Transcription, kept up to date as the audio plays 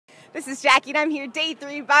This is Jackie, and I'm here day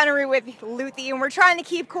 3, Bonnaroo with LUTHI, and we're trying to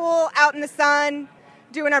keep cool out in the sun,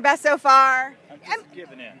 doing our best so far. I'm just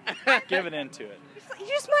giving in. Giving into it. You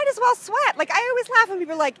just might as well sweat. Like, I always laugh when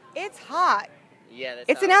people are like, it's hot. Yeah, that's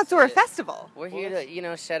It's an outdoor festival. We're here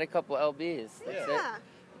to, shed a couple LBs. That's it.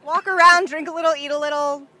 Walk around, drink a little, eat a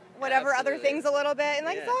little, whatever other Absolutely. things a little bit, and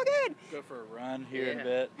it's all good. Go for a run here in a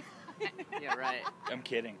bit. Yeah, right. I'm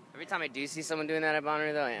kidding. Every time I do see someone doing that at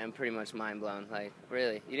Bonnaroo, though, I am pretty much mind blown. Like,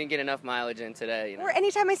 really, you didn't get enough mileage in today. Or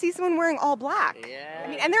anytime I see someone wearing all black. Yeah. I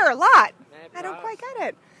mean, and there are a lot. Yeah, I don't quite get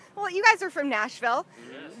it. Well, you guys are from Nashville.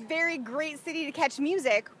 Yes. Very great city to catch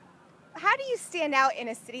music. How do you stand out in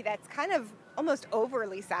a city that's kind of almost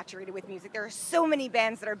overly saturated with music? There are so many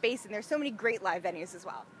bands that are based, and there's so many great live venues as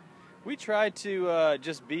well. We try to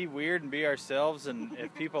just be weird and be ourselves, and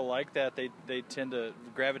if people like that, they tend to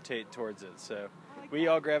gravitate towards it. So we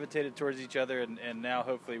all gravitated towards each other, and now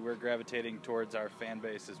hopefully we're gravitating towards our fan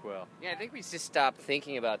base as well. Yeah, I think we just stopped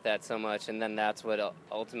thinking about that so much, and then that's what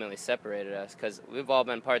ultimately separated us, because we've all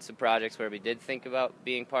been parts of projects where we did think about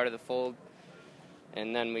being part of the fold,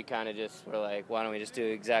 and then we kind of just were like, why don't we just do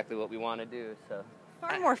exactly what we want to do? So.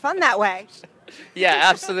 Far more fun that way. Yeah,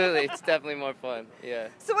 absolutely. It's definitely more fun. Yeah.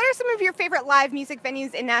 So what are some of your favorite live music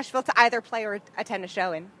venues in Nashville to either play or attend a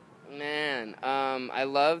show in? Man, I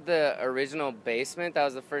love the original Basement. That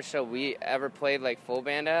was the first show we ever played like full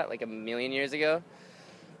band at, like a million years ago.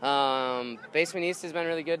 Basement East has been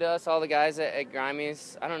really good to us. All the guys at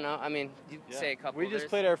Grimey's, I don't know. I mean, you'd say a couple. We just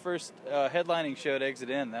played our first headlining show at Exit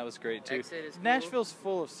Inn. That was great too. Exit is cool. Nashville's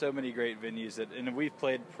full of so many great venues, and we've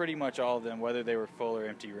played pretty much all of them, whether they were full or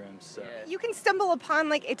empty rooms. So. Yeah. You can stumble upon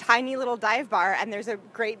like a tiny little dive bar, and there's a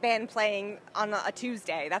great band playing on a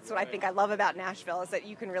Tuesday. That's what I think I love about Nashville, is that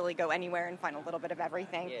you can really go anywhere and find a little bit of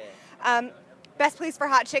everything. Yeah. Best place for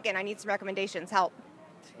hot chicken. I need some recommendations. Help.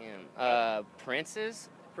 Damn. Prince's?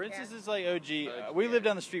 Prince's is like OG. We live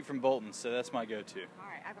down the street from Bolton, so that's my go-to. All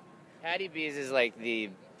right. Hattie B's is like the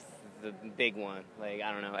big one. Like,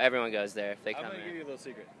 I don't know. Everyone goes there if they come I'm going to in. give you a little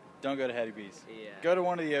secret. Don't go to Hattie B's. Yeah. Go to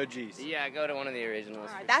one of the OGs. Yeah, go to one of the originals.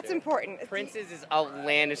 All right, for that's sure. important. Prince's is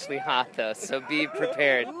outlandishly hot, though, so be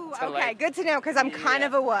prepared. Ooh, to, okay, like, good to know, because I'm kind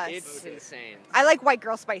of a wuss. It's insane. I like white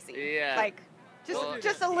girl spicy. Yeah. Like, Well,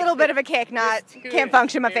 just a little bit of a kick, not Just do can't it.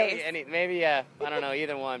 function my Maybe face. Maybe, yeah. I don't know.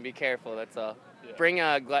 Either one. Be careful. That's all. Yeah. Bring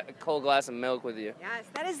a cold glass of milk with you. Yes,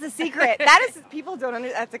 that is the secret. That is, people don't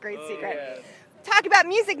understand. That's a great secret. Yeah. Talk about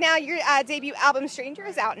music now. Your debut album, Stranger,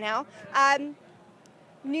 is out now.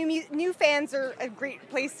 New fans are a great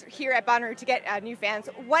place here at Bonnaroo to get new fans.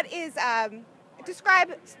 What is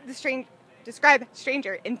describe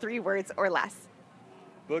Stranger in 3 words or less?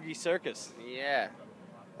 Boogie Circus. Yeah.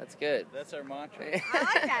 That's good. That's our mantra. I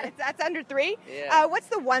like that. That's under 3. Yeah. What's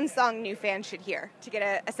the one song new fans should hear to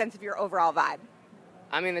get a sense of your overall vibe?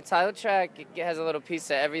 I mean, the title track has a little piece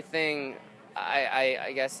of everything.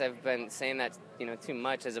 I guess I've been saying that, too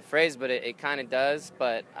much as a phrase, but it kind of does.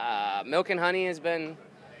 But Milk and Honey has been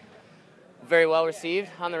very well received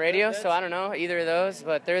on the radio, so I don't know, either of those.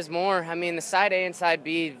 But there's more. I mean, the side A and side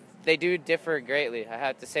B, they do differ greatly. I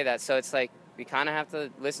have to say that. So it's like we kind of have to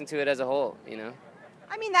listen to it as a whole,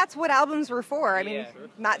 I mean, that's what albums were for. I mean,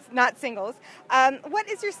 not singles. What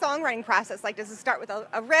is your songwriting process like? Does it start with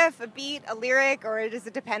a riff, a beat, a lyric, or does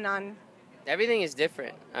it depend on? Everything is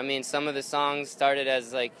different. I mean, some of the songs started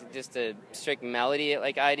as like just a strict melody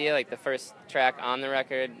idea. Like the first track on the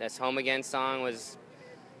record, this Home Again song, was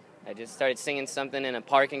I just started singing something in a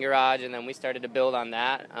parking garage, and then we started to build on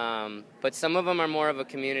that. But some of them are more of a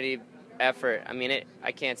community effort. I mean,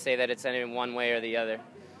 I can't say that it's in one way or the other.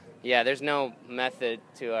 Yeah, there's no method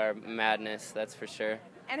to our madness, that's for sure.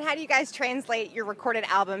 And how do you guys translate your recorded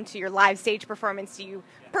album to your live stage performance? Do you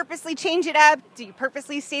purposely change it up? Do you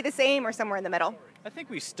purposely stay the same, or somewhere in the middle? I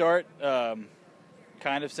think we start kind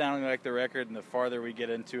of sounding like the record, and the farther we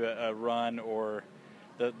get into a run, or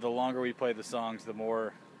the longer we play the songs, the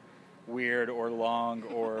more weird or long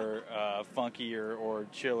or funky or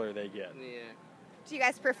chiller they get. Yeah. Do you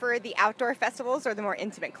guys prefer the outdoor festivals or the more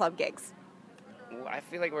intimate club gigs? I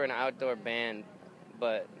feel like we're an outdoor band,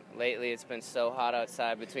 but lately it's been so hot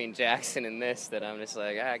outside between Jackson and this that I'm just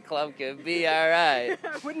like, club could be all right.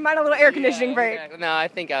 Wouldn't mind a little air conditioning break. Exactly. No, I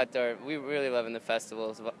think outdoor. We really loving the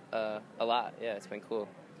festivals a lot. Yeah, it's been cool.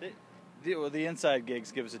 The inside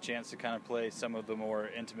gigs give us a chance to kind of play some of the more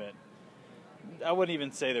intimate. I wouldn't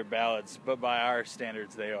even say they're ballads, but by our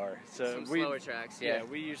standards, they are. So some slower tracks. Yeah.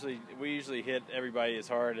 We usually hit everybody as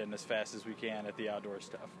hard and as fast as we can at the outdoor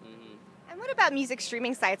stuff. Mm-hmm. And what about music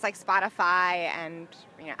streaming sites like Spotify and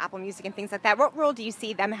Apple Music and things like that? What role do you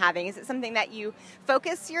see them having? Is it something that you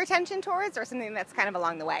focus your attention towards, or something that's kind of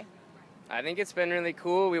along the way? I think it's been really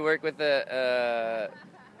cool. We work with a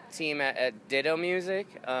team at Ditto Music.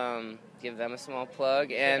 Give them a small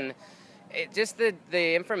plug. And just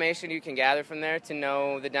the information you can gather from there to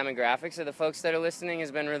know the demographics of the folks that are listening has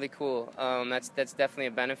been really cool. That's definitely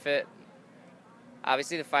a benefit.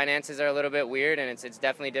 Obviously, the finances are a little bit weird, and it's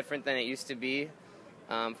definitely different than it used to be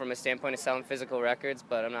from a standpoint of selling physical records,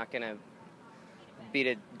 but I'm not going to beat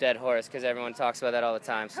a dead horse because everyone talks about that all the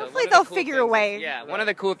time. So hopefully they'll figure a way. Yeah, one of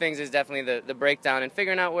the cool things is definitely the breakdown and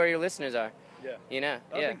figuring out where your listeners are. Yeah. You know,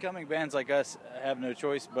 Up-and-coming bands like us have no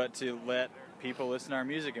choice but to let people listen to our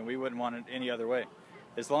music, and we wouldn't want it any other way.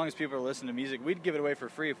 As long as people are listening to music, we'd give it away for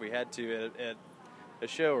free if we had to at a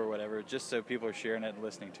show or whatever, just so people are sharing it and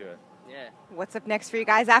listening to it. Yeah. What's up next for you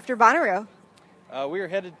guys after Bonnaroo? We are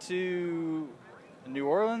headed to New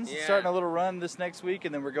Orleans, starting a little run this next week,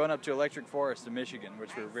 and then we're going up to Electric Forest in Michigan,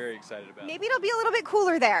 which we're very excited about. Maybe it'll be a little bit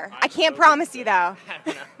cooler there. I can't promise you, though.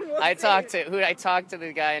 I talked to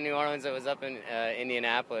the guy in New Orleans that was up in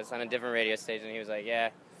Indianapolis on a different radio station. He was like, "Yeah,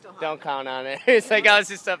 don't count on it." It's like, I was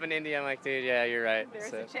just up in India. I'm like, dude, yeah, you're right.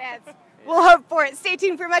 There's a chance. We'll hope for it. Stay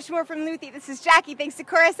tuned for much more from LUTHI. This is Jackie. Thanks to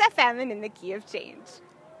Chorus FM and In the Key of Change.